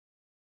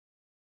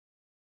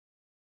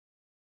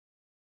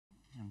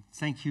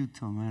Thank you,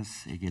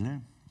 Thomas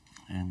Egele,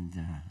 and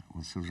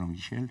also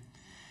Jean-Michel,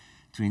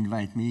 to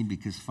invite me,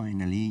 because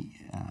finally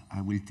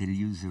I will tell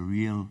you the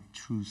real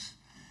truth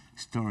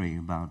story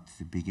about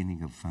the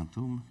beginning of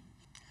Fantôme.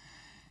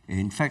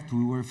 In fact,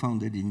 we were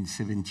founded in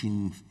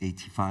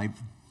 1785,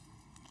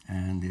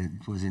 and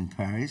it was in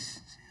Paris,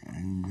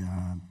 and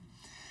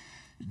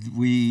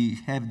we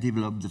have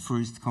developed the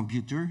first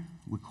computer.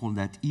 We call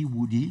that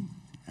E-Woody,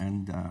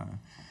 and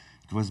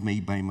it was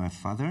made by my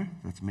father,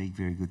 that made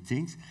very good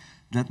things.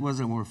 That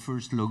was our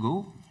first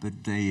logo, but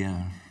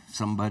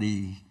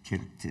somebody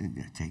can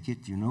take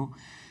it, you know.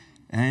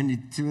 And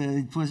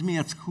it was me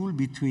at school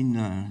between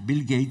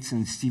Bill Gates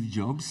and Steve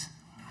Jobs.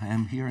 I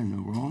am here in the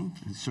round,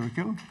 the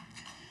circle.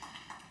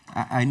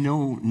 I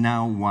know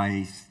now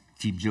why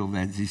Steve Jobs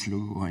had this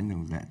logo. I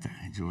know that.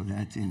 I draw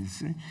that in.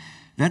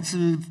 That's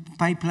a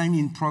pipeline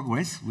in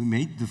progress. We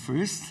made the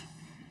first,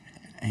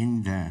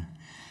 and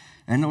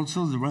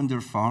also the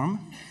render farm,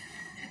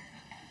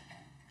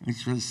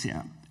 which was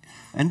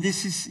and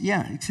this is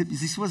except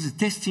this was a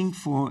testing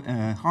for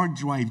a hard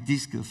drive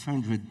disk of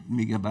 100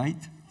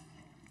 megabyte,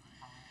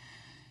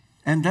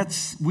 and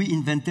we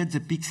invented the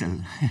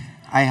pixel.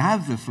 I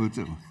have the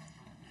photo.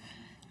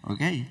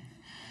 Okay.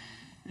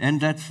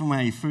 And that's for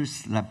my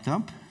first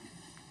laptop.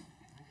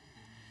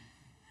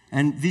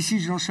 And this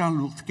is Jean-Charles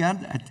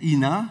Lourcade at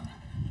INA.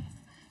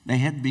 They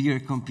had bigger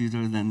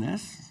computer than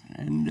us.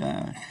 And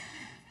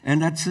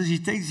at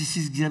Sogitech, this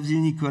is Xavier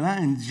Nicolas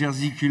and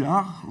Jerzy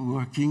Cullard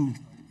working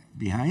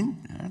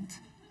behind that.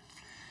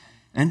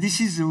 And this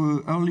is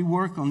our early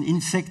work on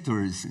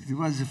insectors. It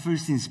was the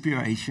first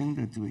inspiration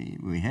that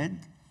we had.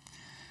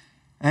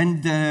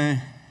 And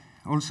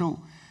also,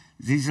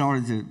 these are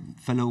the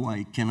fellow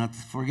I cannot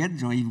forget,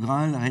 Jean-Yves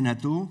Graal,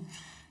 Renato,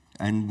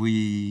 and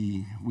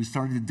we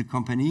started the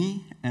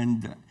company.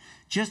 And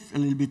just a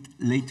little bit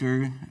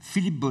later,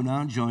 Philippe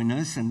Bonnat joined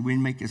us, and we'll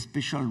make a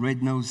special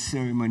red nose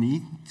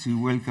ceremony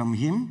to welcome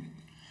him,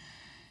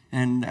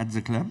 and at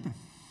the club.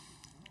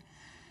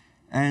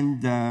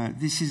 And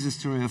this is the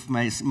story of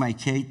my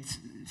Kate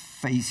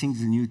facing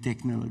the new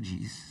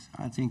technologies.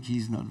 I think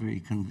he's not very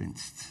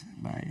convinced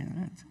by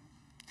that.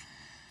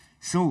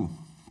 So,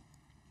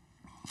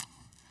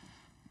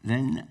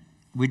 then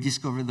we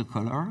discovered the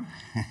color,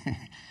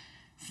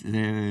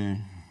 the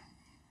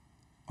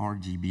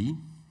RGB,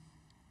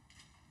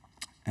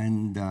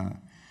 and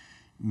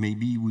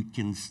maybe we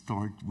can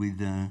start with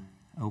the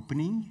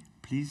opening,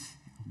 please,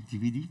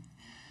 DVD,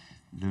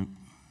 the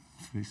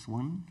first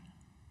one.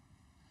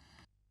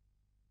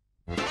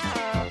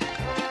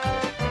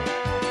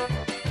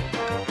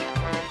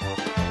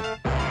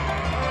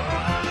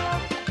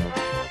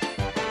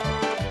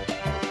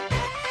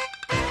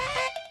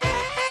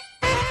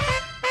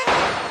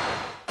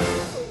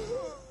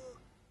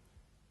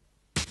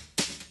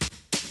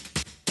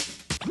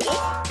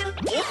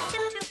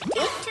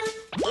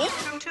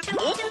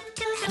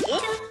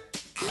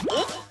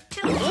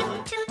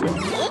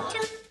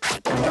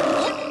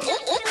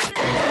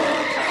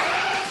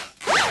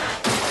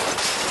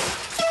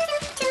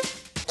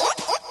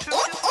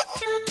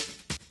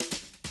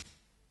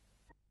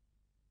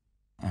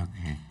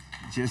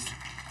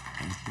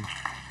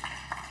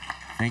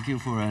 Thank you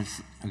for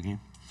us. Okay,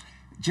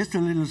 just a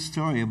little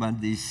story about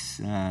this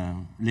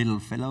little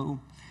fellow.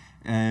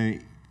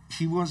 That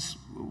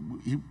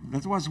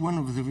was one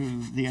of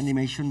the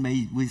animation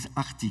made with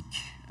Arctic,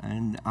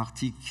 and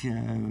Arctic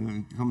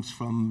comes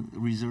from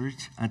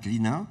research at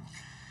Lina,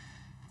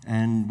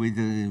 and with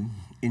the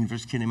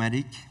inverse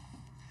kinematic,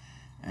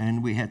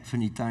 and we had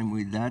funny time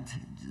with that.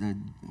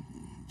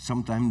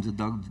 Sometimes the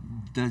dog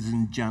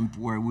doesn't jump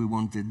where we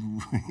wanted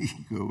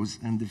he goes,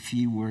 and the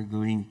feet were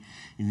going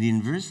in the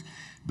inverse.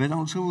 But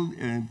also,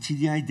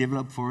 TDI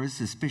developed for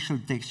us a special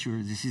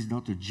texture. This is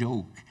not a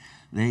joke.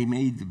 They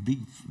made a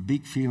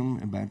big film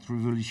about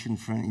revolution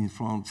in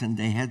France, and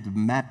they had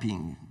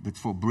mapping, but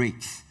for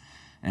bricks.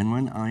 And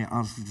when I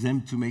asked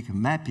them to make a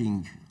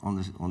mapping on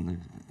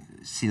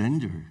a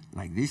cylinder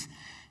like this,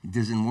 it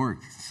doesn't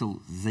work.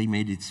 So they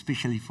made it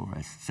specially for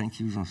us.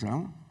 Thank you,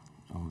 Jean-Charles.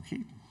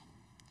 Okay.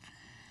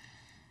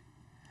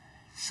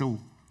 So,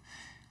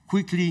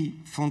 quickly,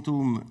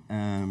 Fantôme,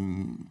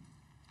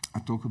 I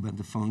talk about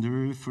the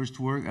founder, first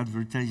work,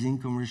 advertising,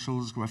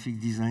 commercials, graphic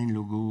design,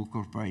 logo,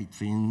 corporate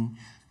film,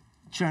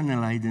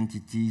 channel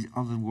identities,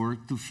 other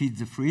work to feed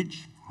the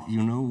fridge.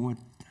 You know what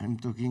I'm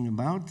talking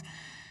about.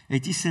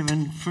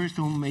 87 first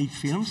homemade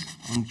films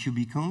on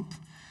Cubicomp.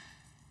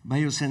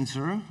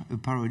 Biosensor, a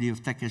parody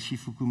of Takashi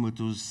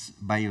Fukumoto's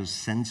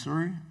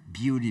Biosensor.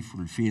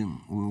 Beautiful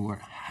film. We were,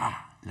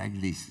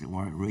 like this. They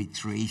were ray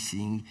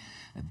tracing,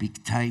 a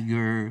big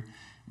tiger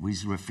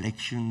with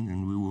reflection,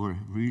 and we were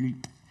really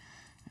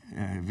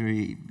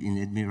very in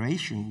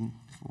admiration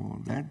for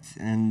that.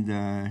 And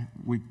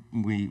we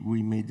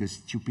made a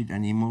stupid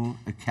animal,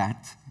 a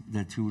cat,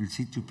 that you will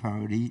see to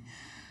parody.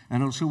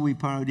 And also we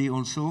parody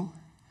also.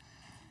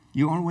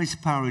 You always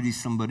parody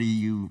somebody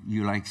you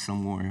like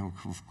somewhere,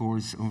 of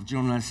course, of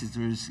John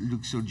Lasseter's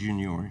Luxo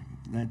Jr.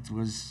 That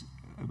was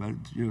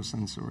about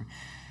Biosensor.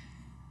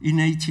 In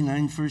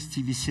 1989, first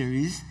TV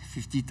series,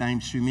 50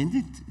 times 3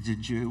 minutes, the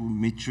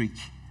geometric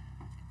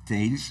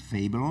tales,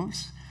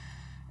 fables.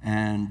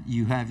 And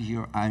you have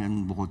your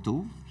Iron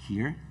Brotteau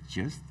here,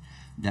 just,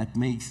 that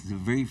makes the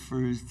very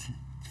first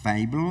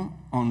fable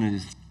on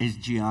a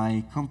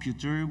SGI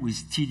computer with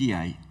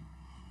TDI.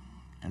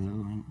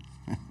 Hello.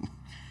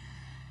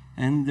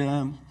 And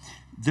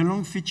the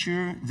long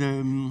feature,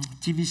 the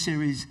TV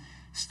series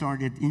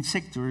started in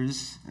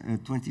sectors,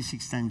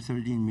 26 times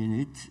 13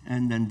 minutes,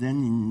 and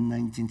then in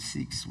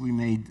 1996 we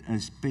made a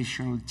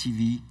special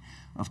TV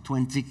of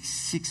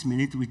 26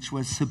 minutes, which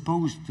was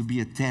supposed to be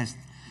a test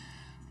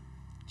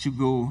to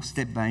go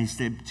step by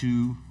step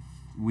to,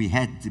 we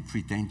had the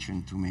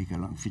pretension to make a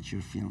long feature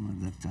film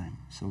at that time.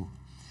 So,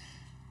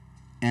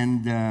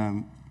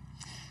 and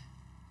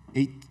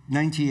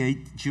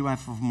 98,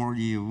 Giraffe of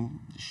Mordeo,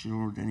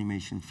 short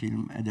animation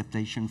film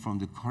adaptation from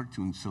the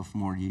cartoons of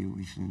Mordeo,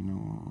 if you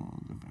know.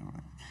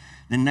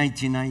 Then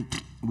 99,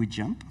 we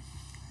jump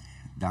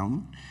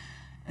down.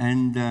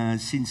 And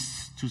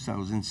since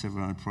 2000,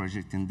 several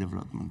projects in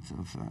development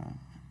of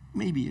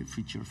maybe a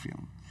feature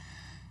film.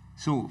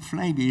 So,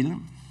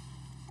 Flybill,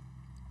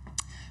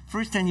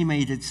 first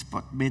animated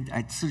spot made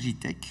at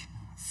Sogitech.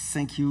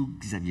 Thank you,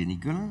 Xavier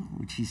Nicolas,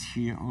 which is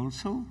here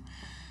also.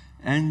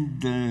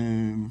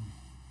 And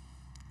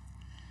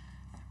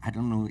I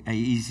don't know, I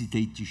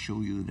hesitate to show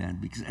you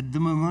that, because at the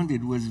moment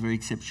it was very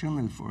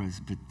exceptional for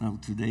us, but now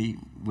today,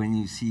 when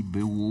you see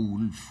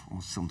Beowulf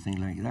or something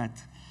like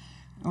that,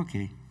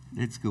 okay,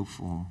 let's go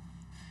for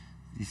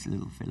this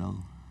little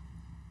fellow.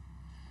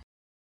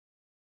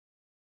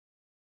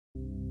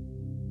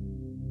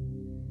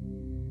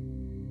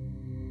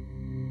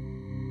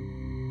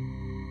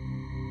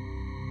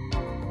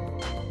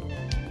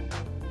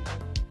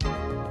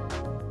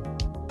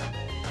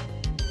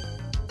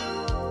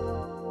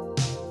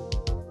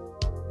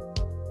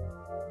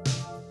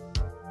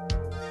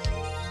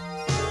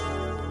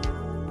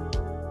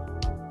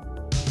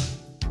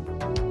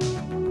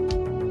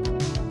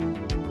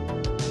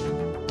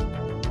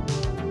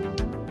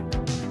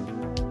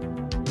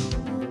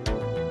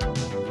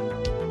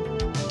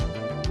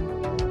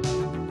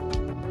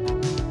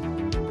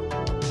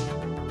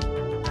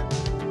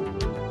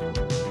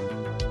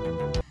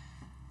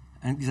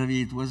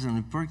 Xavier, it was on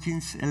a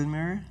Perkins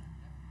Elmer,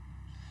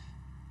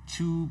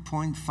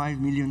 2.5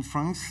 million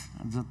francs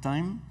at that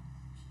time.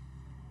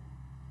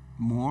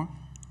 More,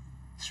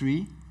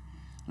 3,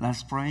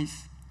 last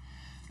price,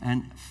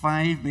 and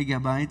 5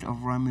 megabytes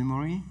of RAM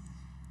memory.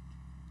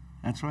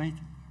 That's right.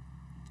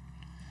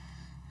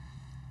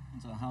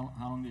 So how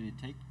long did it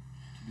take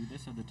to do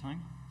this at the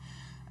time?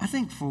 I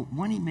think for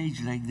one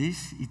image like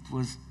this, it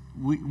was,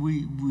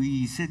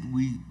 we said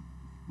we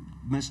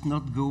must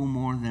not go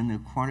more than a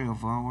quarter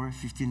of hour,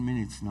 15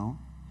 minutes now,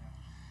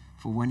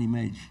 for one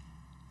image.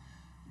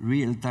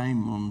 Real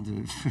time on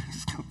the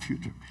first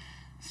computer,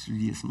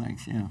 3ds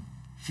Max, yeah.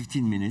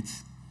 15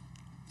 minutes,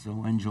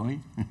 so enjoy,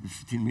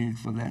 15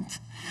 minutes for that.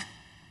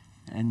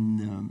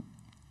 And,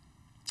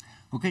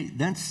 okay,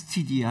 that's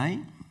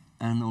TDI,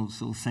 and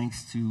also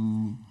thanks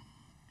to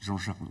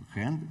Jean-Charles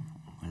Lacroix,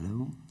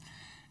 hello.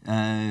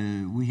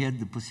 We had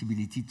the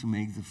possibility to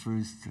make the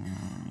first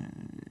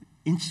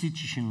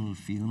institutional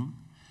film,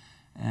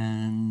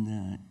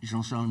 and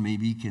Jean-Charles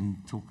maybe can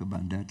talk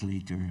about that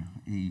later.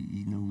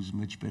 He knows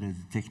much better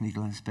the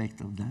technical aspect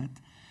of that,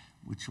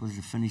 which was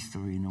a funny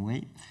story in a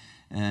way.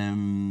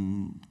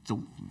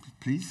 So,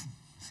 please,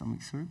 some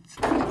excerpts.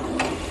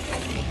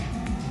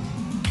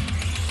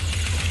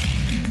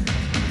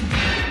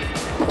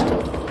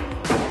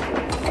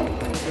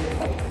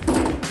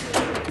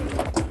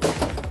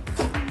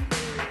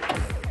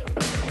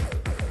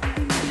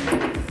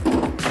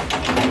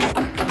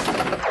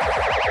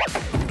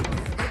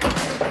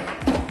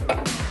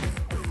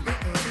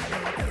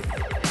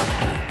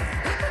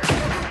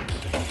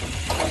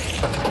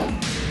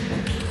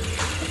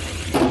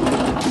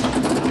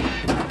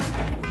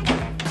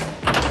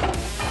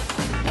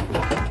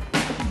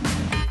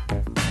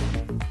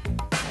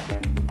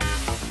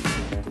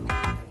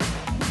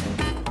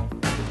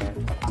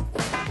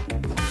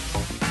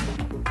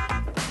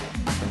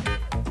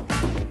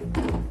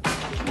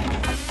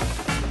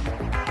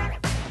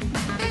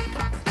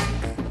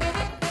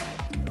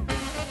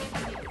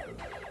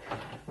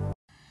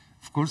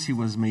 Of course, he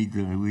was made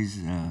with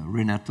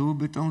Renato,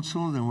 but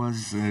also there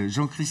was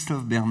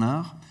Jean-Christophe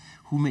Bernard,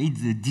 who made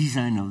the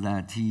design of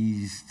that.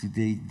 He is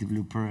today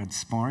developer at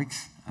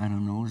Sparks. I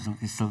don't know,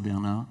 Jean-Christophe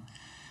Bernard.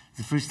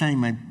 The first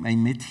time I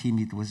met him,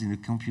 it was in a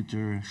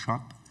computer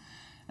shop,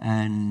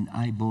 and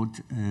I bought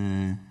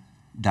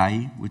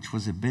Die, which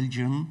was a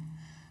Belgian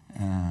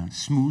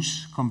smooth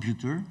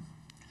computer,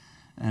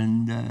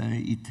 and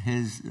it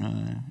has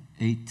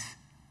 8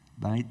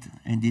 bytes,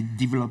 and it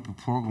developed a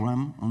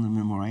program on the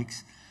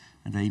Memorex.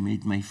 And I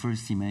made my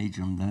first image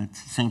on that,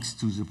 thanks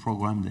to the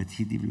program that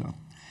he developed.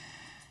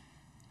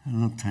 A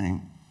lot of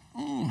time.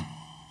 No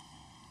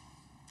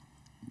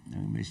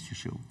image to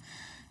show.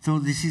 So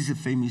this is a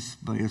famous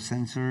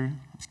biosensor,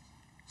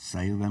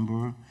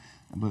 Cyovember,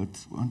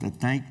 about on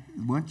that night.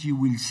 What you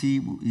will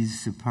see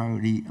is a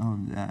parody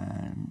of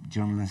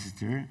John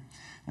Lasseter.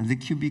 And the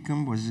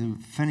Cubicom was a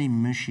funny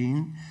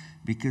machine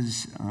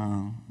because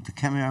the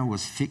camera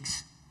was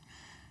fixed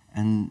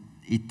and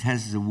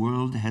the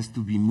world has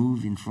to be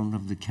moved in front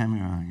of the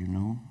camera, you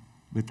know.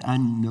 But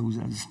Anne knows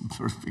us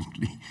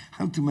perfectly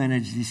how to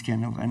manage this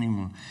kind of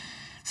animal.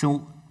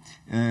 So,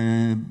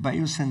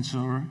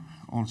 biosensor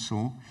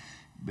also.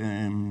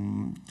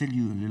 Tell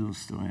you a little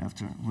story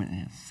after. Well,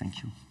 yes,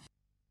 thank you.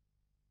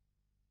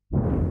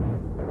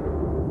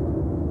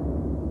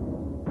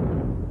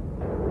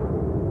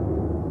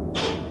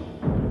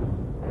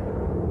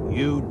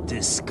 You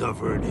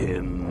discovered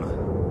him.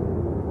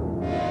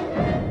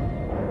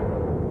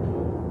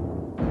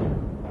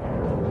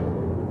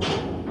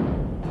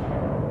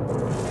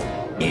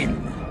 In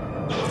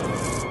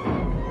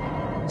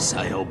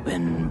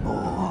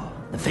Sayobenbo,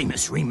 the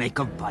famous remake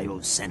of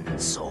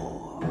Biosensor.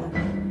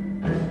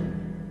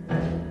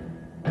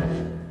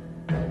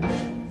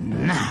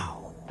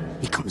 Now,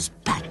 he comes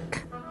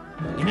back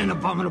in an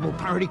abominable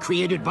parody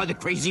created by the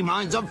crazy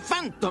minds of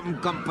Phantom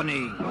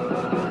Company.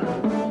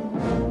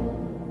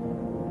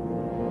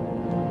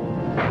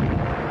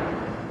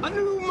 A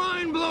new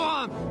mind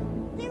blow-up!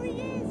 There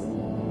he is!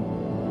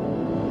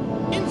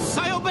 In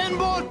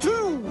Sayobenbo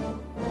 2!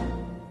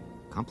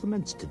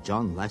 Compliments to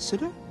John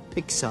Lasseter?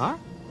 Pixar?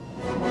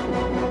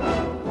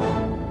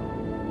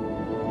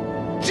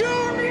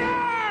 Junior!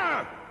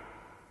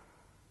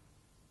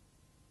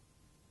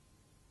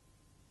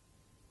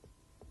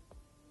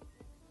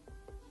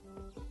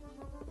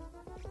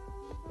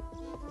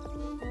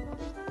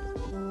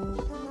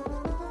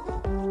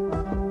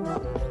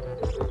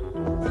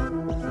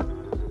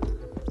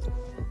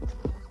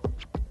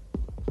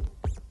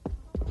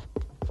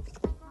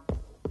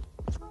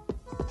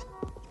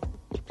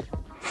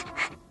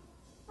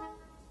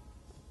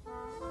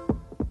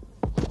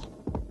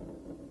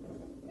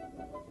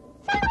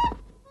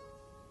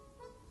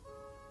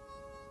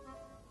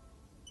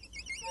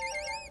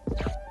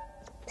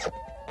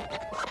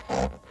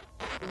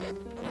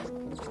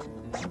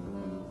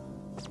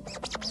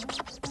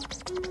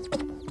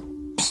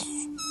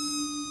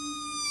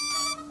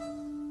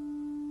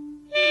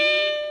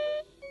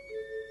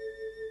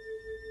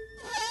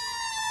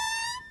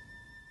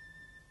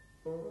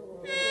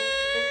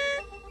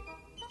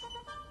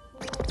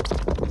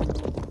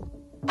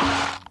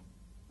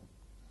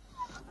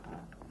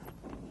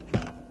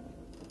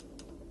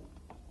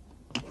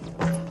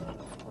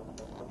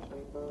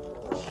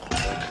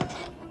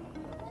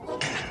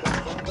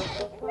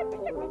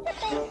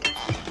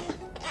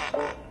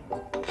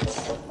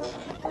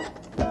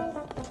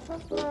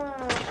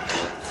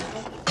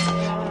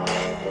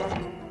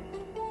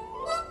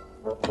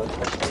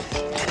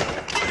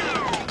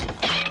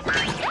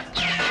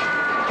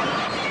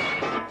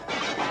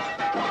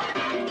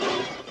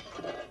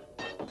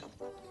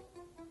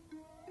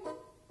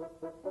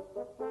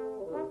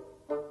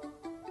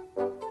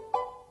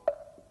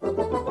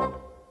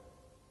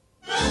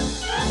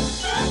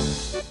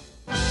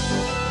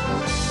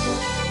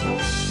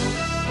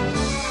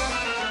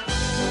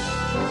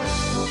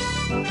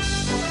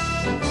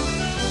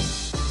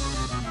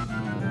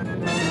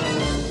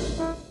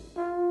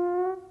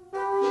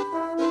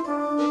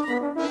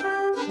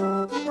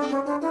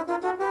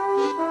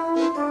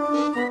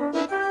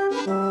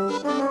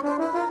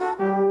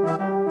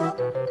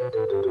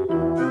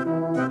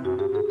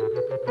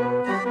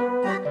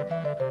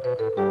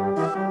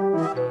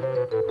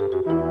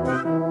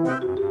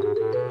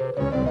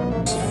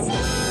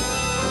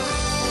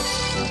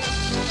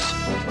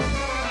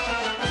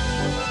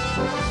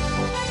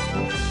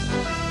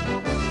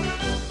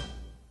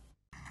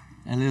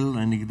 A little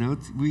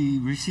anecdote. We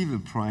receive a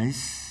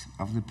prize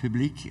of the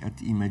public at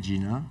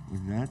Imagina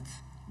with that,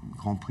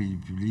 Grand Prix du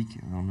Public,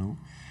 I don't know.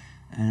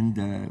 And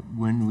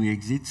when we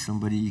exit,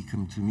 somebody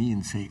come to me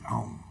and say,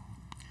 "Oh,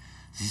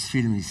 this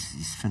film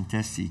is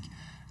fantastic."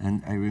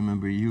 And I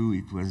remember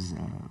it was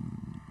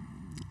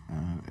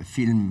a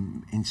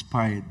film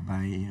inspired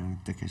by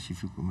Takashi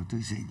Fukumoto.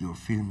 He said, "Your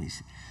film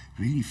is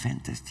really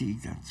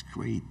fantastic, that's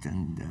great,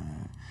 and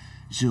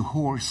the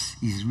horse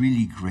is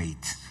really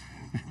great."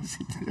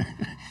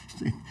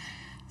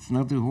 It's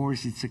not a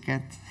horse, it's a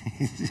cat.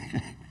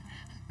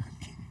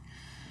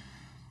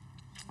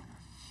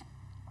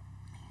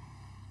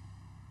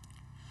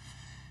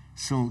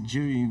 So,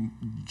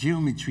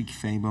 Geometric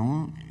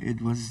Fable,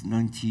 it was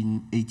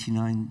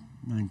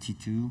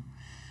 1989-92,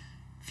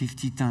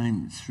 50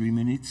 times 3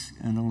 minutes,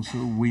 and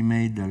also we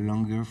made a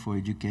longer for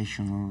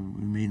educational.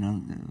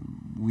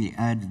 We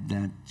added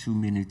that 2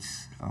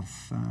 minutes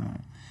of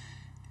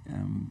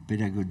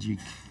pedagogic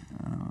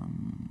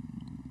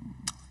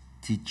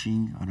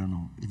teaching, I don't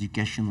know,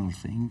 educational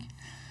thing,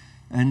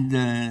 and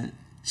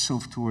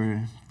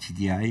software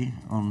TDI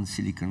on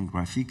Silicon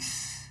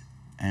Graphics.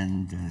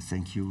 And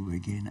thank you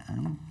again,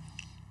 Anne,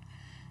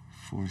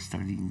 for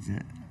starting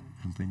the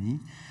company.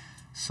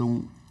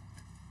 So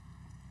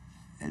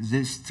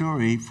the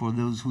story, for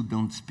those who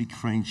don't speak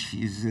French,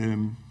 is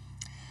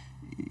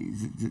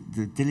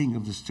the telling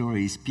of the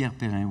story is Pierre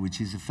Perrin, which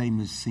is a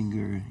famous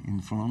singer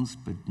in France,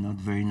 but not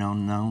very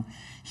known now.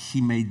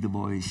 He made the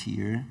boys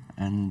here,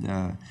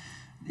 and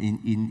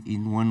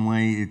in one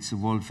way, it's a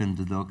wolf and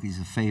the dog is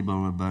a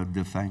fable about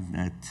the fact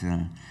that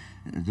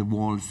the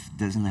wolf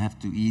doesn't have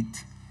to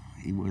eat.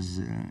 It was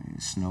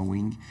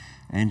snowing,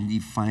 and he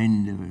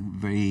find a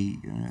very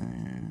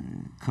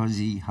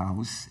cozy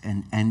house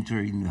and enter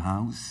in the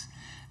house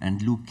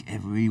and look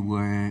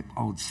everywhere.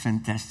 Oh, it's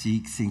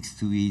fantastic, things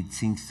to eat,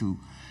 things to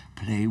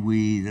play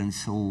with, and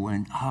so.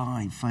 And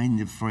I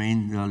find a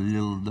friend, a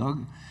little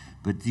dog,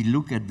 but he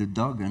look at the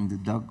dog, and the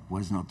dog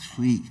was not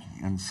free,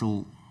 and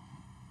so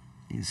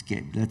he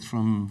escaped. That's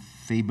from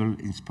fable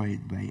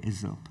inspired by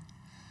Aesop.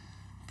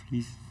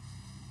 Please.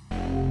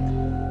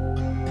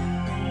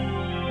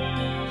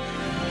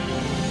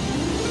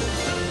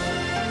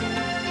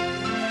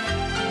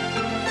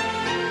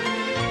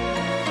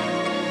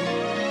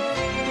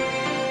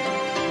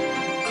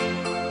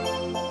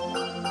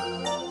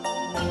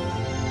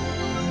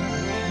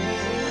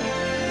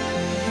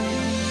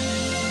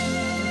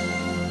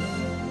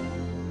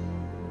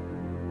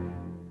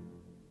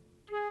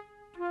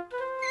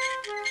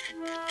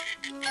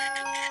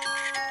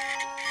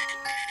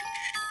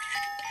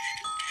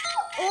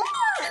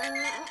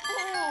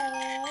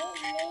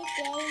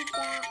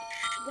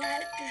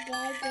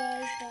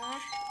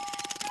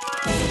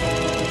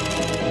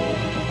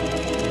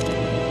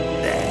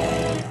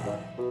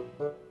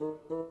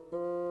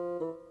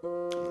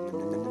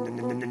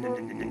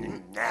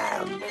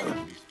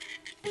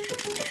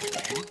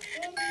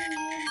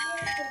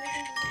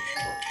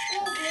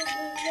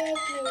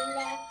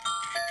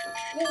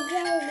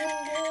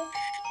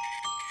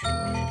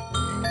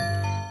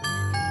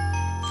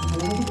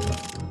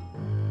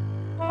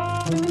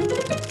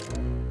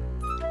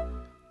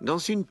 Dans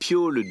une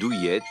piaule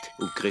douillette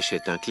où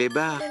créchait un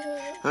clébard,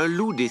 un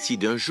loup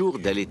décide un jour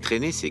d'aller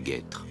traîner ses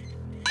guêtres.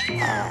 Il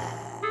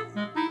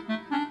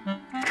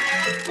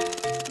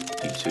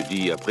se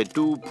dit, après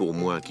tout, pour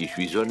moi qui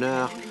suis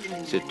honnard,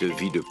 cette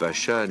vie de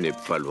pacha n'est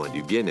pas loin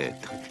du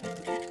bien-être.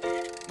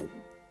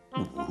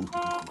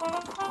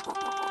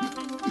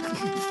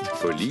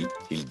 Poli,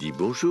 il dit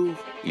bonjour,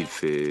 il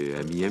fait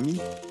ami-ami.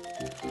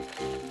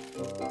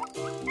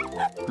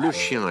 Le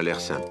chien a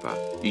l'air sympa.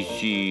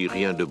 Ici,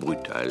 rien de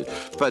brutal.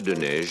 Pas de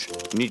neige,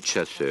 ni de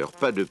chasseurs,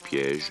 pas de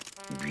piège.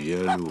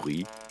 Bien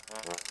nourri.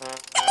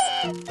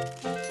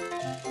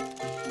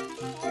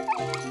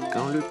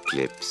 Quand le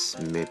kleps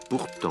met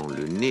pourtant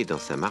le nez dans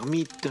sa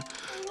marmite,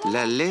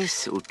 la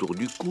laisse autour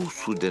du cou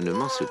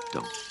soudainement se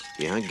tend.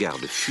 Et un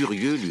garde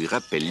furieux lui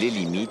rappelle les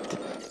limites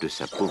de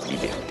sa pauvre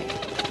liberté.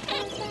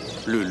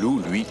 Le loup,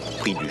 lui,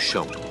 prit du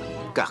champ.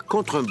 Car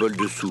contre un bol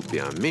de soupe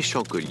et un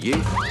méchant collier,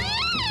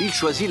 il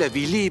choisit la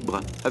vie libre,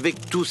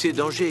 avec tous ses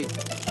dangers.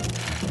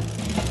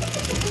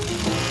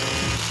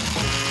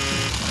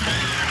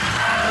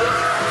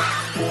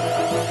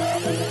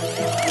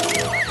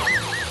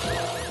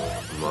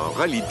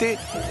 Moralité,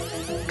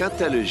 quand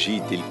t'as le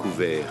gîte et le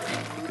couvert,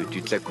 et que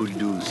tu te la coules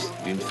douce,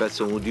 d'une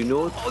façon ou d'une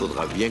autre,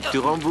 faudra bien que tu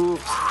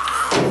rembourses.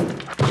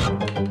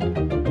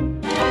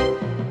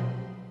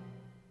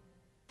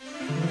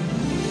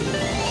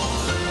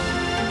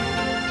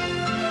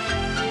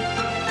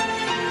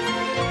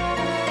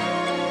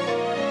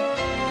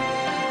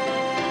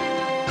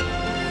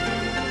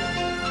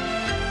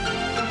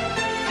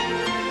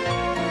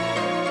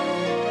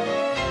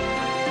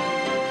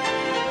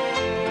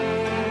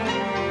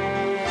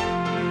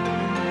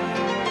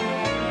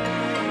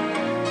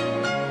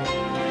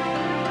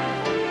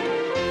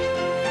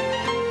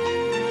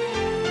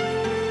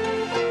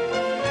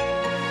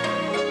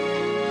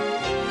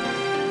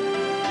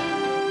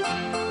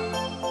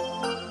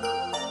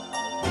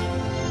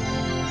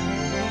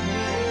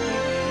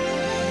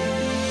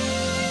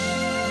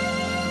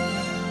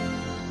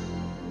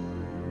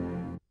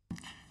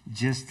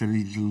 Just a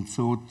little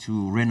thought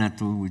to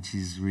Renato, which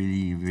is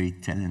really a very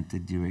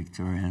talented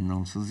director, and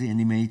also the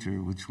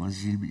animator, which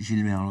was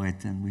Gilbert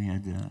Louet, and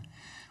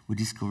we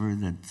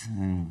discovered that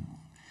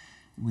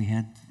we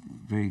had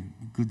very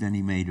good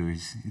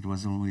animators. It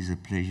was always a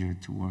pleasure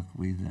to work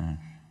with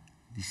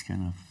this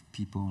kind of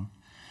people.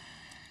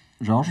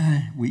 Georges,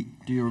 Oui.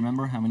 do you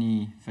remember how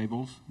many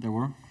fables there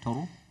were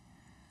total?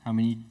 How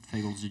many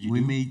fables did you do? We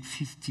made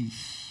 50.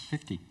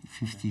 50.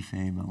 50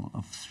 fables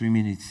of 3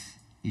 minutes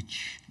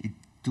each. It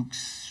took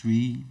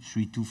 3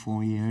 to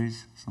 4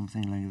 years,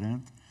 something like that.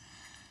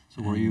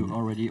 So were you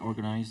already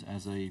organized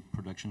as a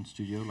production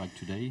studio like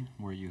today,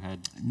 where you had...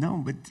 No,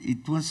 but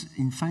it was,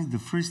 in fact, the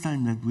first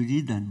time that we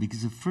did that,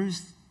 because the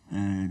first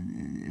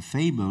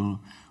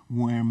fable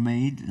were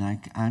made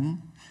like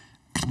Anne.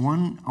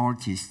 One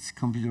artist,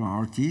 computer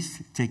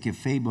artist, take a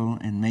fable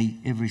and make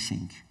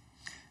everything.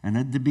 And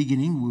at the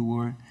beginning, we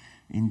were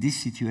in this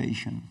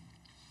situation.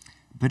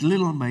 But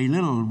little by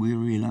little, we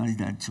realized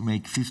that to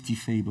make 50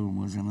 fables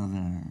was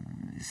another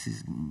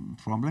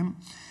problem.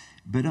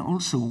 But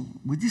also,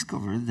 we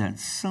discovered that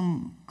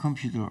some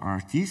computer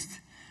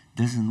artist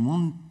doesn't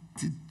want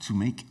wanted to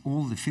make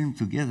all the film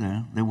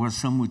together. There were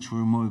some which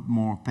were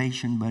more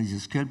patient by the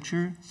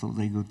sculpture, so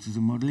they go to the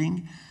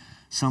modeling.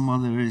 Some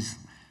others,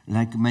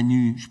 like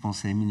Manu, je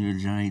pense à Emmanuel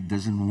Jarret,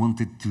 doesn't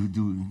wanted to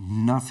do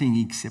nothing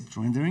except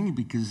rendering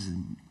because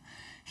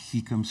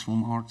he comes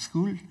from art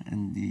school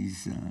and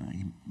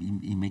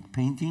he make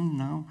painting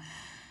now.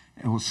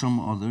 Or some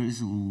others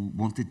who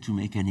wanted to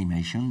make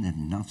animation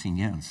and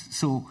nothing else.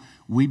 So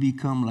we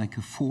become like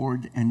a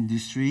Ford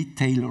industry,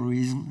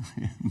 Taylorism,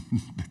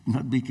 but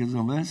not because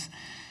of us,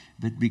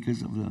 but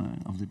because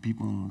of the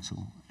people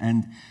also.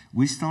 And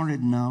we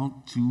started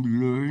now to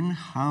learn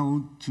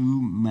how to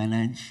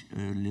manage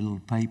a little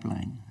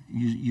pipeline.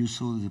 You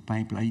saw the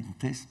pipeline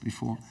test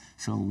before,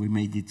 so we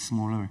made it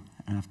smaller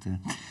after.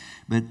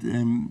 But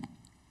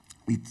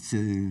it's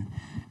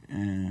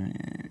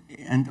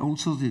and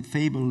also the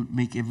fable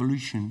make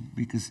evolution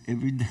because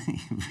every day,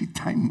 every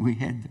time we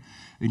had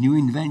a new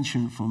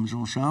invention from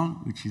Jean-Charles,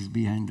 which is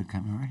behind the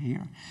camera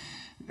here,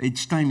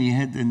 each time he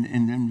had an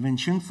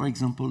invention. For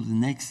example, the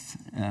next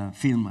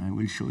film I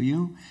will show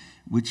you,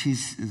 which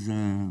is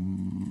the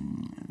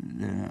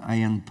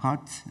iron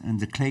pot and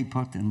the clay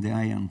pot and the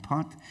iron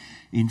pot.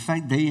 In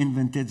fact, they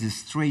invented the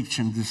stretch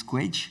and the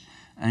squelch,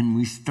 and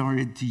we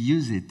started to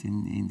use it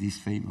in this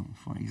fable,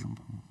 for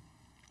example.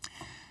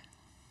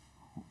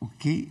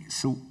 Okay,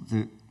 so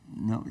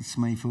now it's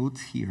my fault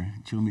here,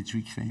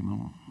 geometric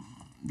fable.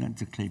 That's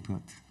the clay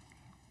pot.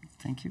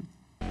 Thank you.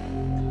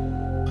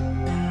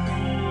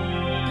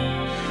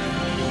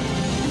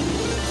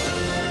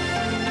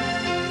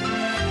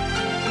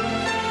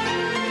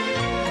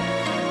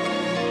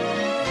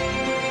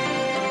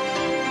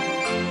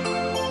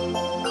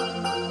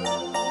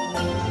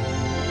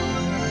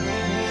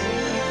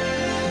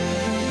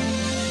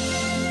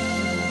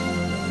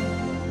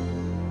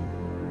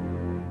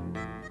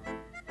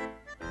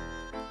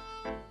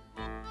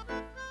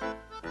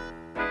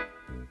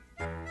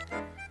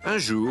 Un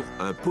jour,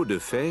 un pot de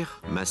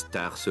fer,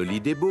 mastar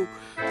solide et beau,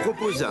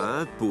 proposa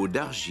un pot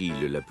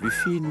d'argile la plus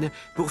fine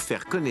pour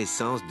faire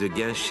connaissance de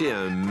guincher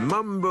un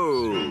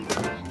mambo.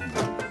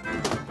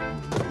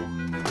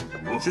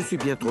 Je suis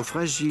bien trop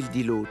fragile,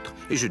 dit l'autre,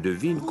 et je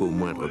devine qu'au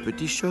moindre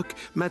petit choc,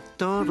 ma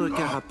tendre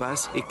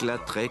carapace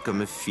éclaterait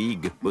comme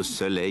figue au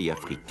soleil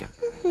africain.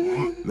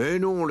 Mais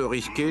non, le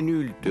risque est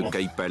nul, te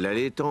caille pas la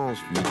laitance,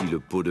 lui dit le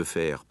pot de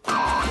fer.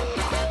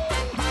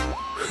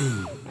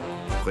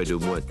 Près de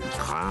moi, tu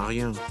crains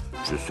rien.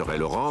 Je serai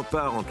le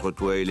rempart entre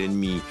toi et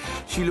l'ennemi.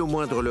 Si le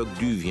moindre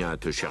loque-du vient à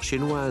te chercher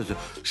noise,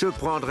 je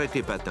prendrai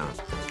tes patins.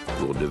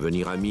 Pour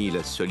devenir amis,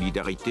 la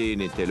solidarité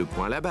n'est-elle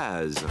point la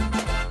base?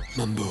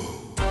 Mambo.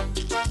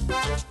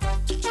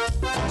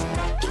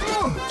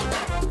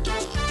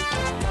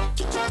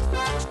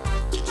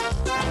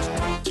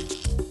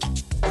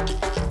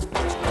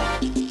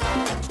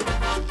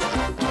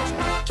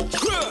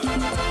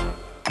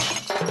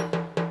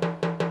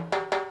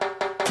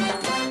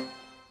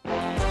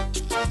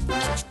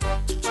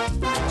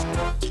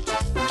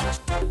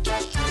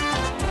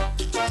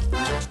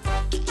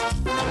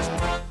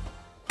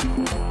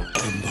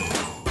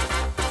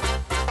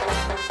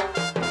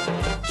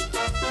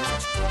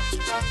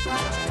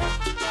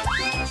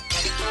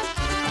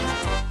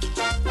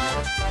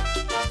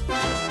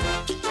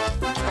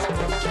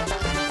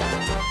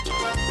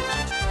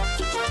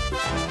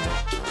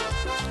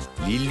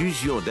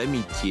 L'illusion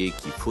d'amitié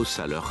qui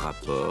faussa leur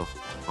rapport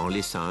en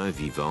laissa un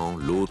vivant,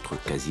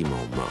 l'autre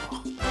quasiment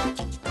mort.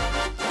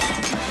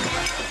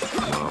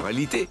 En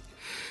réalité,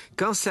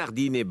 quand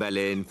sardines et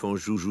baleines font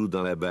joujou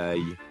dans la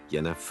baille, il y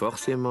en a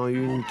forcément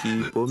une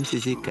qui paume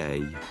ses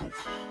écailles.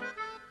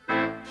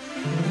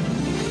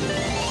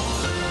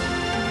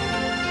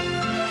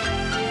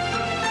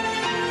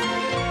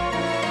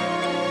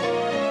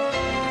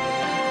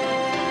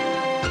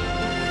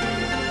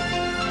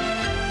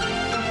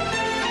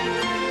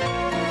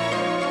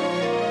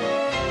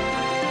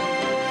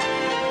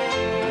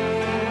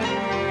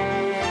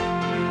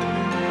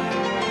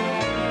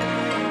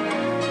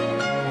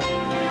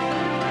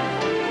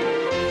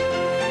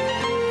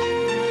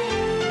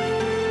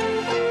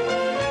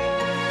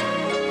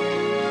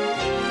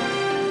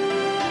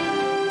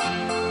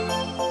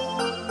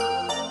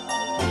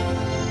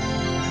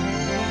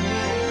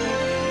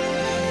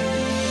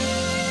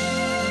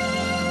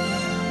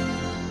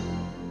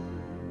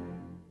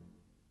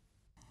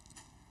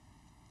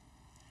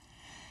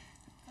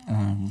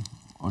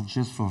 Or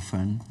just for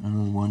fun,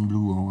 another one,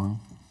 Blue Hour.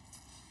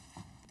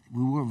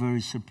 We were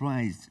very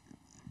surprised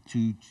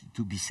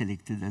to be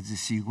selected as a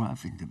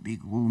serigraph in the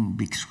big room,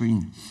 big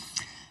screen.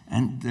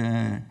 And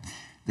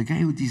the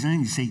guy who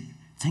designed it said,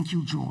 "Thank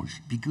you,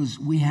 George, because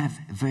we have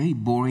very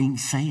boring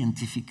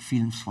scientific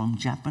films from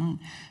Japan,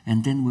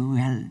 and then we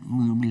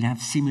will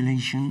have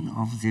simulation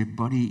of the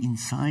body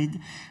inside,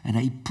 and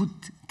I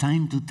put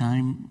time to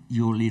time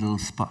your little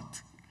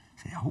spot."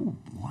 I said, "Oh,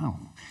 wow."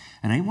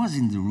 And I was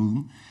in the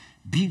room,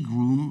 big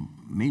room,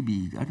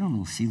 maybe, I don't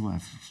know,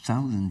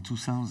 1,000,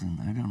 2,000,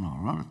 I don't know,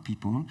 a lot of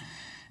people.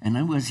 And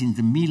I was in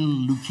the middle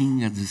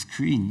looking at the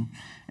screen,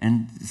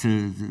 and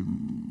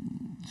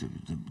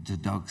the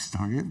dog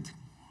started.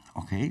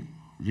 Okay,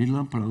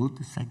 little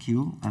upload, thank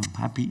you, I'm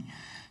happy.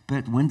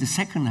 But when the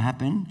second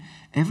happened,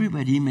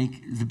 everybody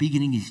the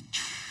beginning is,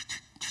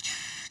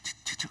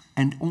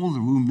 and all the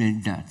room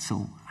made that.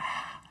 So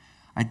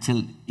I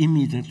tell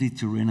immediately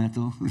to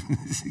Renato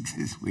the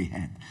success we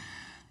had.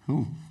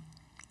 Oh,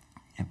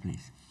 yeah,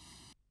 please.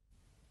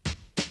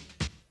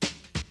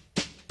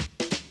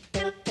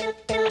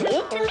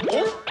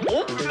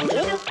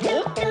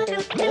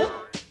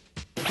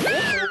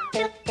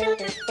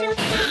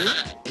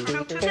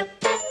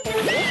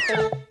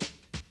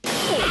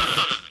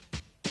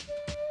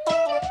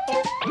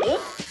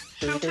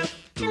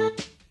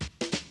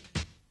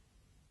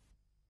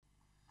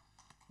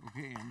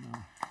 Okay, and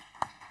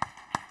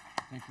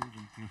thank you.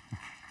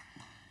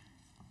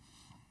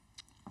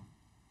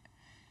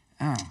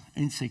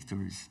 In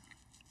sectors,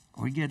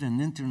 we get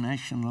an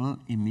international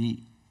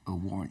Emmy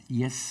Award.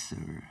 Yes,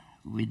 sir,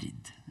 we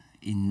did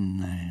in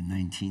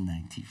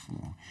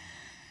 1994.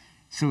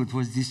 So it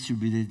was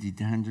distributed in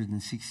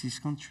 160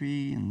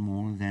 countries and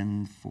more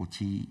than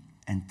 40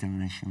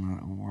 international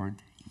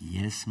awards.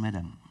 Yes,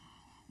 madam,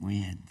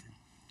 we had.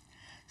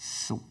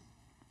 So,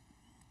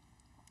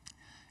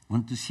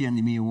 want to see an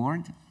Emmy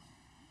Award?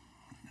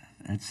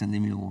 That's an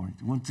Emmy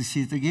Award. Want to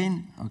see it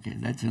again? Okay,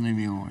 that's an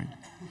Emmy Award.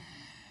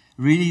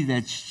 Really,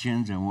 that's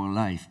changed our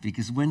life,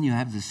 because when you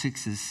have the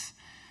success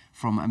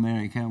from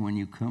America, when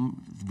you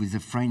come with a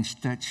French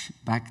touch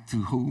back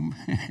to home,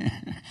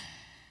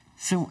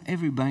 so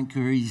every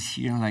banker is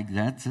here like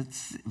that.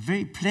 It's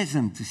very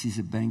pleasant to see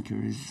the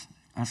bankers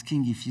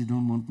asking if you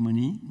don't want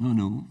money.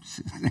 No,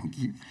 thank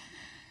you.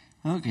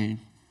 Okay,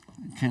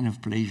 kind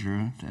of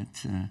pleasure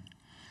that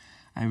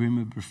I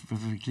remember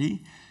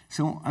perfectly.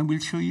 So I will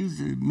show you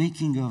the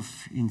making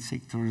of in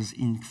sectors.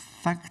 In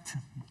fact,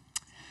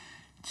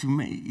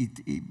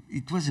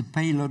 it was a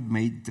pilot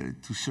made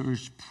to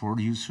search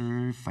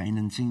producer,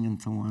 financing,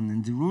 and so on.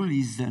 And the rule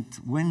is that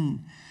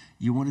when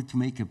you wanted to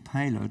make a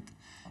pilot,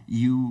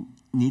 you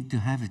need to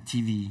have a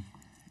TV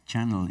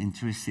channel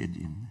interested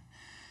in.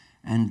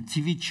 And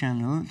TV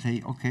channel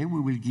say, okay,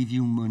 we will give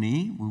you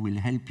money, we will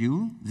help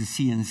you. The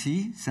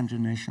CNC, Central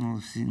National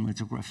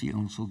Cinematography,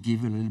 also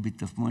give a little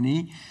bit of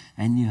money,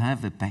 and you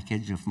have a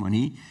package of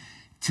money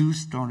to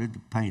start the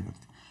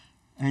pilot.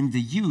 And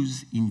the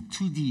use in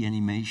 2D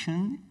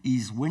animation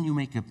is when you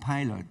make a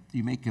pilot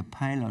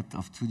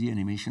of 2D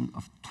animation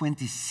of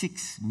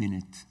 26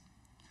 minutes.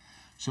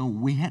 So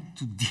we had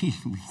to deal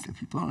with the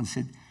people and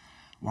said,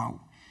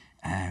 wow,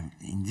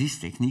 in these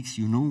techniques,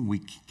 you know, we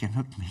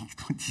cannot make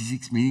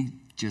 26 minutes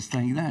just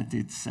like that.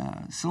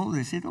 So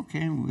they said,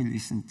 okay, we'll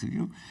listen to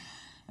you.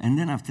 And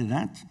then after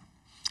that,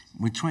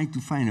 we tried to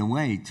find a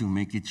way to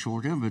make it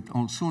shorter, but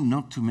also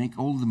not to make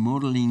all the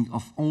modeling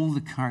of all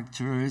the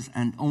characters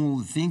and all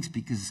the things,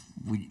 because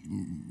we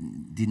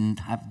didn't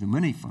have the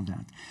money for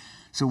that.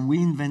 So we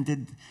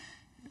invented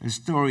a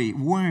story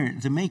where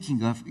the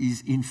making of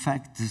is, in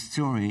fact, the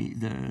story,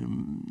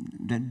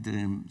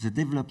 the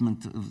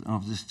development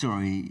of the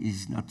story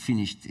is not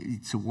finished.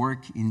 It's a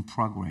work in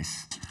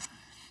progress.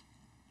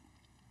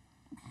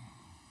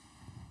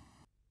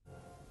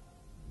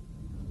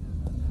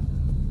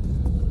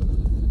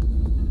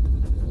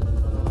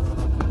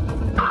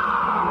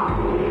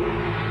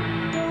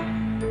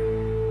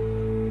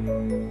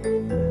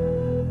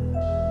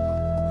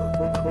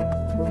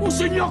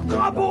 Monseigneur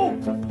Crabeau!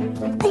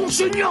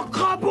 Monseigneur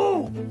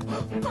Crabeau!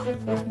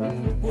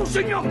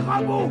 Monseigneur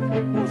Crabeau!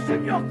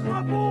 Monseigneur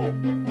Crabeau!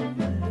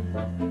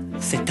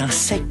 Cet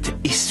insecte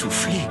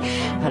essoufflé,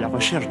 à la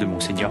recherche de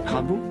Monseigneur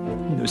Crabeau,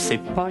 ne sait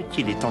pas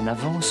qu'il est en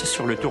avance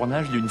sur le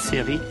tournage d'une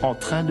série en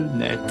train de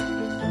naître.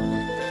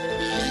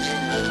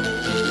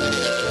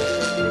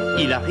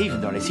 Il arrive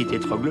dans la cité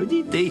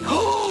troglodyte et...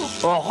 Oh,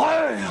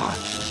 horreur!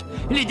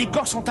 Les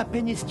décors sont à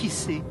peine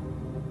esquissés.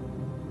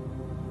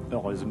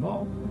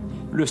 Heureusement,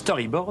 le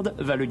storyboard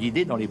va le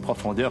guider dans les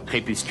profondeurs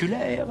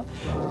crépusculaires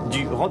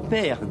du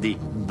repère des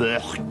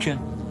Burks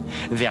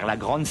vers la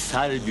grande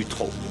salle du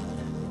trône.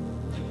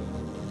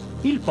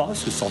 Il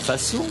passe sans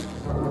façon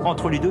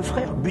entre les deux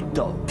frères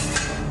butants.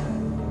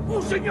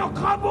 Monseigneur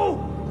Crabeau!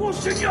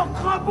 Monseigneur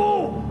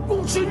Crabeau!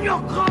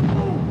 Monseigneur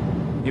Crabeau!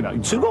 Eh bien,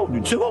 une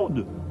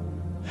seconde.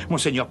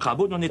 Monseigneur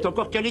Crabeau n'en est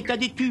encore qu'à l'état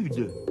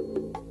d'étude.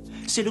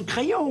 C'est le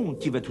crayon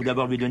qui va tout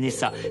d'abord lui donner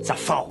sa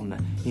forme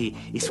et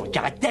son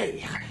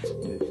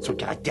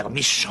caractère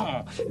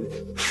méchant,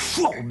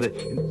 fourbe,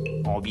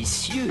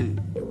 ambitieux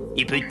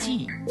et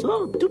petit.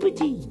 Oh, tout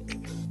petit.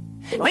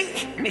 Oui,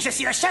 mais je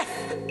suis le chef!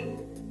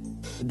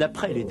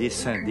 D'après les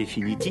dessins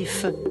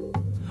définitifs,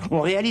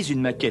 on réalise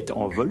une maquette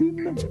en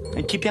volume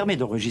qui permet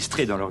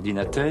d'enregistrer dans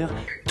l'ordinateur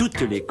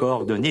toutes les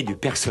coordonnées du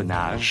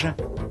personnage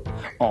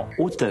en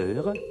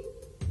hauteur,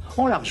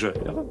 en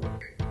largeur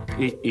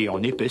et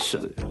en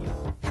épaisseur.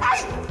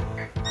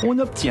 On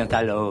obtient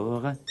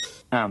alors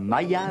un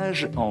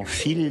maillage en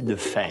fil de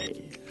fer.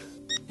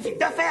 Fil de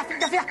fer!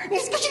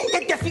 Est-ce que j'ai une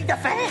tête de fil de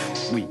fer?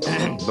 Oui,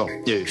 bon,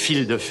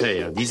 fil de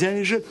fer,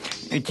 disais-je,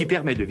 qui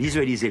permet de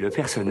visualiser le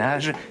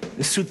personnage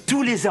sous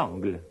tous les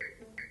angles.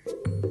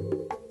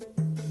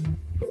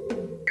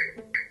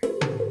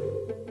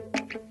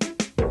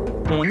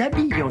 On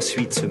habille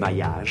ensuite ce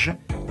maillage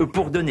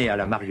pour donner à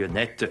la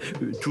marionnette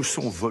tout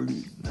son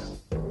volume.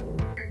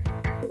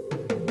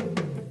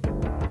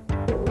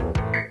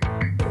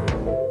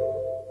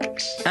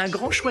 Un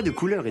grand choix de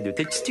couleurs et de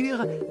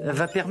textures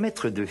va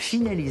permettre de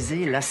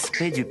finaliser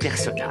l'aspect du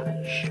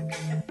personnage.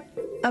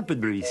 Un peu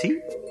de bleu ici,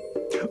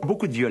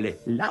 beaucoup de violet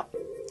là,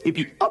 et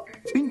puis hop,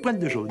 une pointe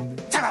de jaune.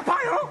 Ça va pas,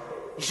 non?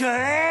 Je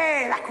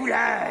hais la couleur.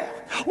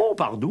 Oh,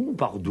 pardon,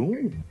 pardon.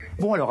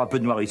 Bon, alors un peu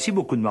de noir ici,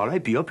 beaucoup de noir là, et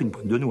puis hop, une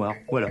pointe de noir.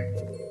 Voilà.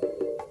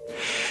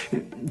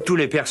 Tous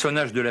les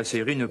personnages de la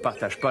série ne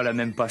partagent pas la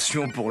même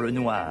passion pour le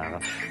noir.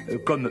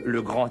 Comme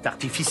le grand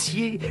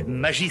artificier,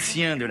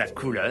 magicien de la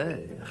couleur.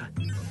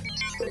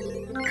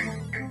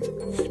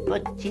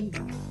 Spotty.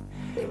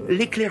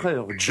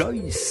 L'éclaireur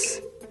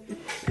Joyce.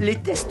 Les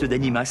tests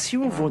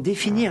d'animation vont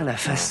définir la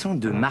façon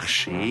de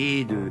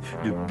marcher,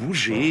 de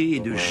bouger,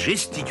 de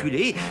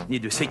gesticuler et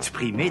de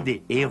s'exprimer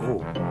des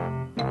héros.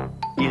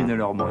 Il ne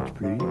leur manque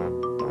plus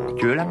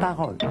que la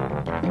parole.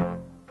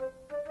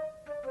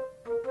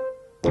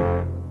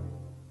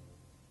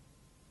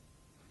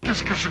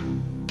 Qu'est-ce que c'est?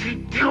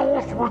 Qui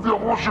ose me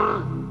déranger?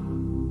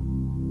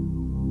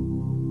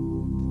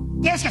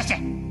 Qu'est-ce que c'est?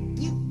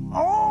 Qui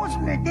ose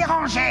me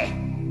déranger?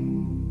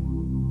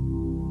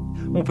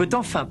 On peut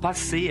enfin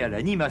passer à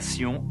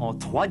l'animation en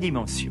 3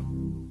 dimensions.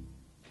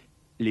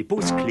 Les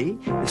poses clés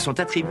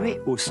sont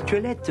attribuées au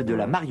squelette de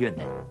la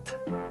marionnette.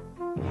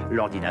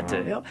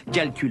 L'ordinateur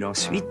calcule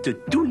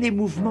ensuite tous les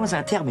mouvements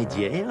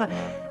intermédiaires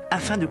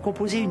afin de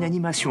composer une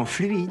animation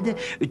fluide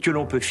que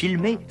l'on peut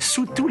filmer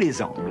sous tous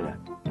les angles.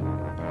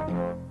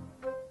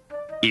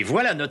 Et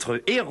voilà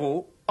notre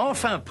héros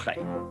enfin prêt.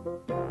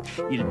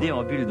 Il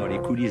déambule dans les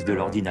coulisses de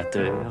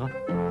l'ordinateur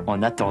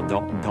en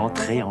attendant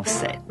d'entrer en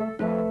scène.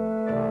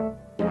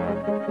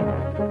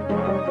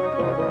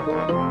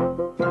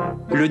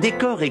 Le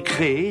décor est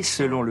créé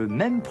selon le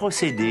même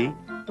procédé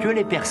que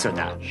les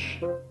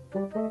personnages.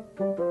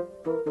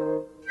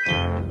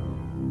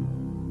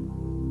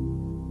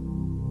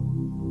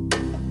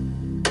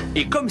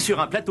 Et comme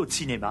sur un plateau de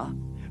cinéma,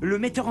 le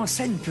metteur en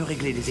scène peut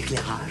régler les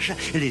éclairages,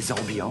 les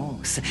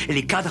ambiances,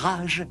 les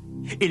cadrages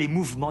et les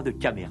mouvements de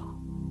caméra.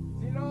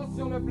 Silence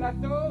sur le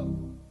plateau.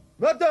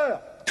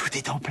 Moteur! Tout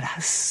est en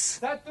place.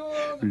 Ça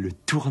tourne. Le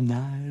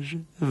tournage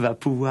va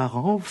pouvoir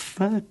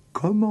enfin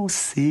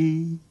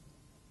commencer.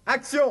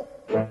 Action!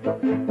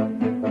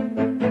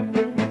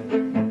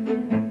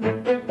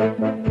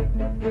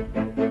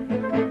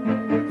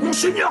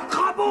 Monseigneur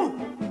Crabeau!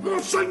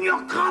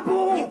 Monseigneur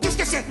Crabeau! Qu'est-ce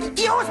que c'est?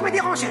 Qui ose me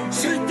déranger?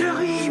 C'est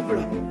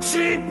terrible!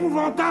 C'est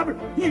épouvantable!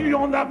 Il y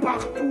en a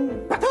partout!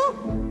 Partout?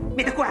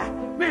 Mais de quoi?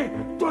 Mais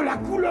de la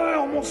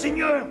couleur,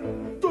 monseigneur!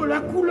 De la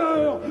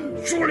couleur!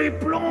 Sur les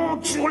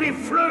plantes, sur les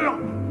fleurs!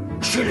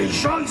 Chez les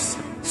Joyce,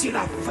 c'est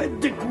la fête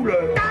des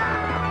couleurs!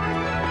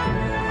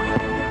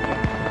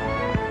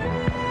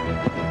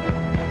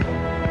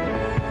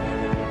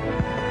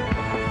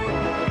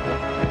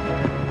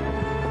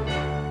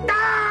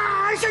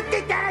 Je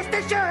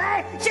déteste, je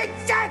hais,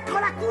 j'exècre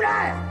la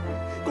couleur.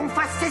 Qu'on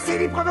fasse cesser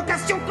les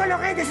provocations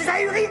colorées de ces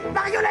ahuris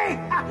bariolés.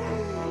 Ah,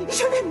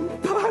 je n'aime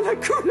pas la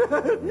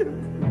couleur.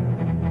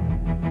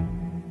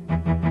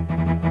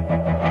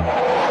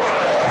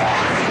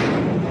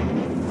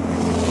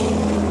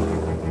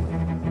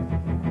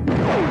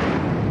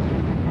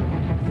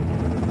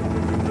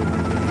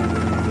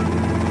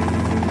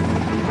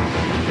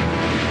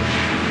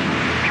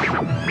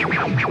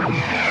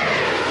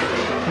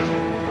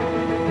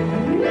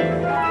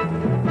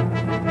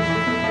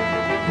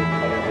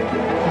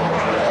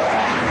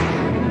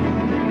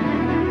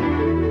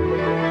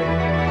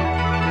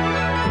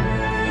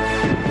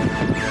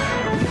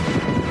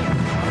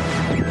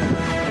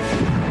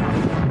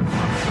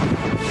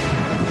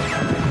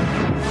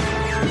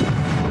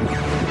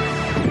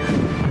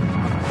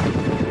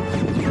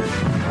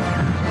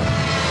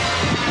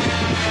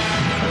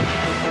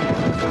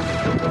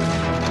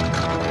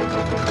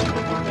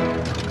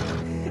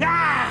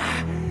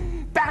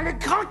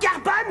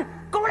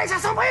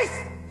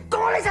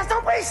 Qu'on les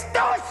assombrisse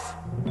tous!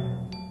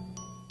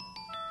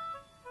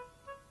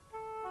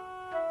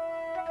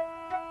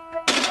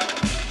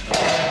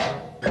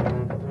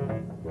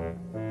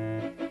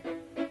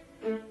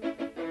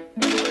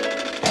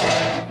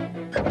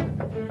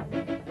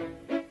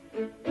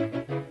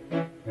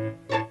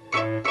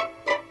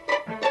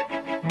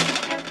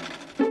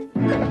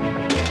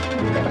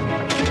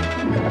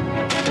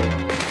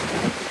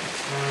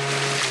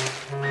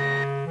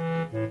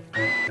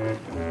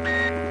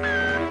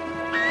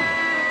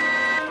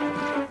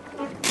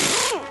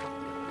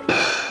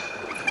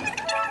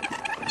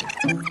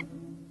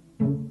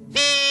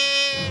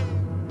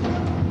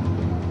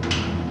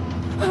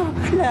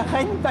 La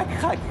reine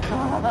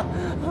Bacraca.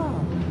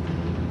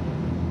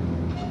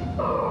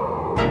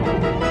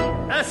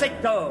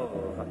 Insector,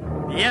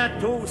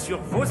 bientôt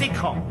sur vos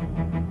écrans.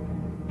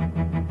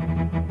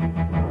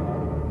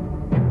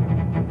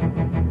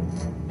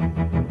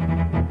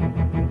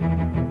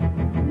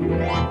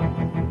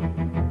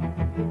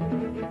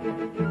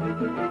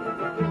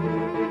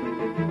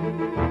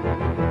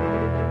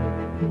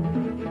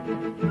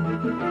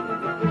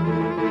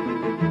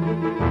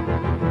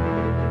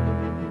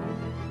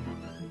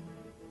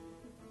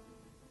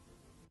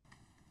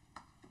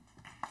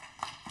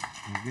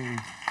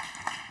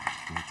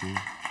 Okay.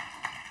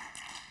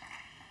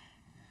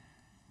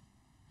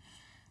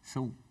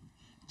 So,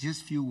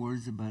 just few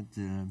words about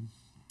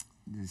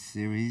the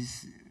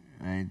series.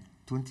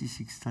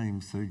 26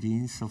 times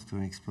 13,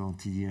 Software Explorer,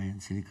 TDI,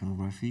 and Silicon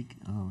Graphic.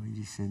 I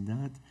already said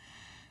that.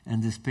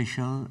 And the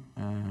special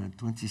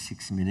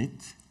 26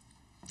 minutes.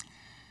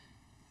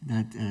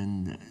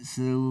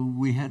 So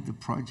we had the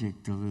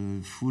project of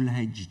a full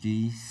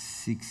HD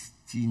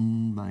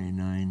 16 by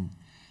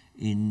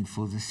 9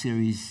 for the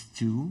series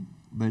 2,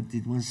 but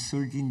it was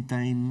 13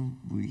 times,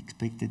 we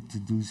expected to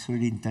do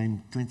 13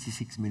 times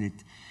 26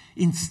 minutes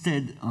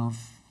instead of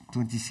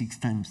 26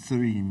 times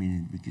 30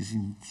 minutes, because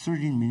in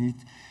 13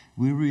 minutes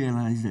we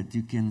realized that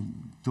you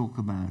can talk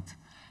about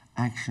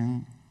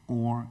action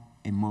or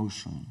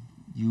emotion.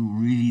 You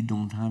really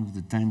don't have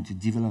the time to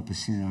develop a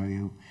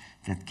scenario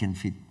that can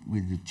fit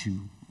with the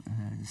two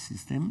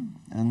system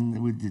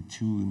and with the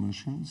two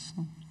emotions.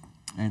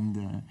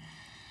 And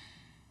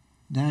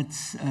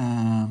that's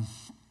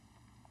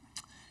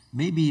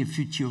maybe a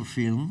future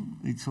film.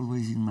 It's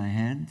always in my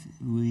head.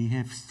 We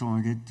have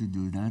started to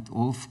do that,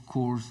 of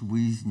course,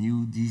 with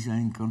new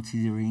design,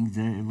 considering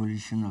the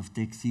evolution of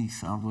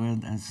techniques, hardware,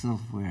 and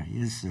software.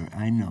 Yes, sir,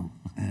 I know.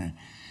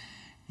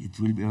 It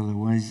will be,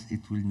 otherwise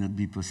it will not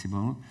be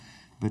possible.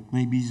 But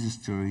maybe the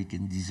story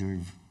can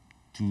deserve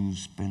to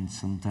spend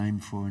some time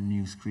for a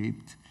new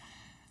script.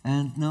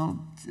 And now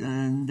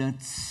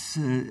that's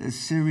a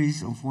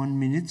series of 1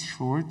 minute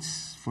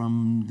shorts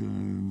from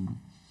the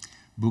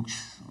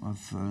books of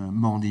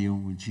Mordio,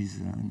 which is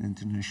an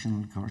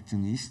international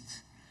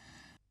cartoonist.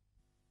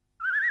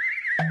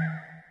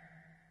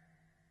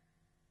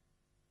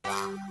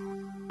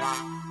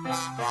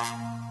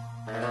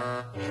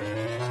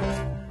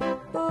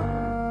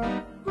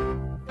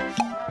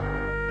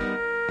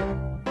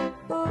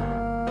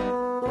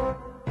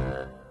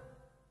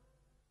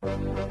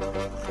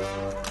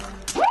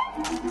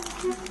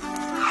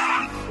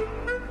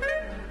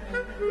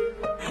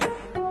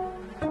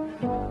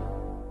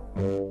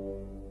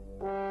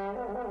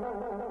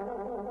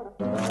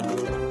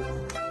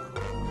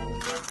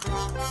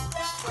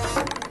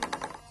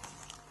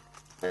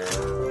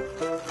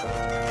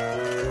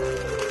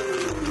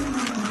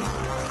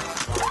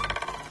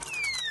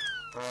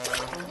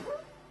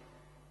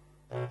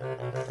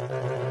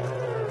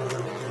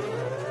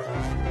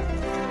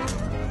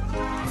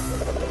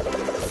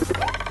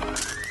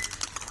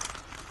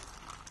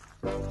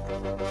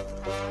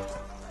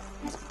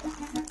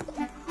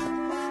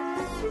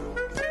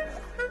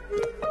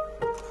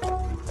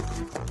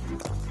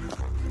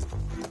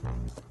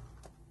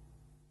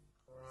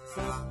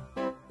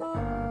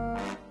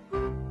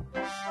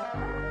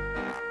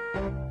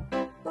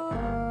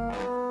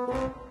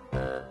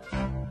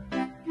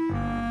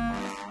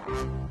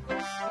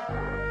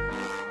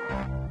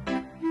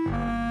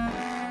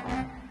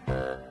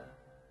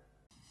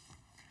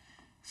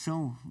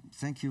 So,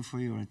 thank you for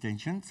your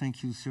attention.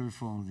 Thank you, sir,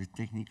 for the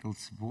technical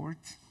support.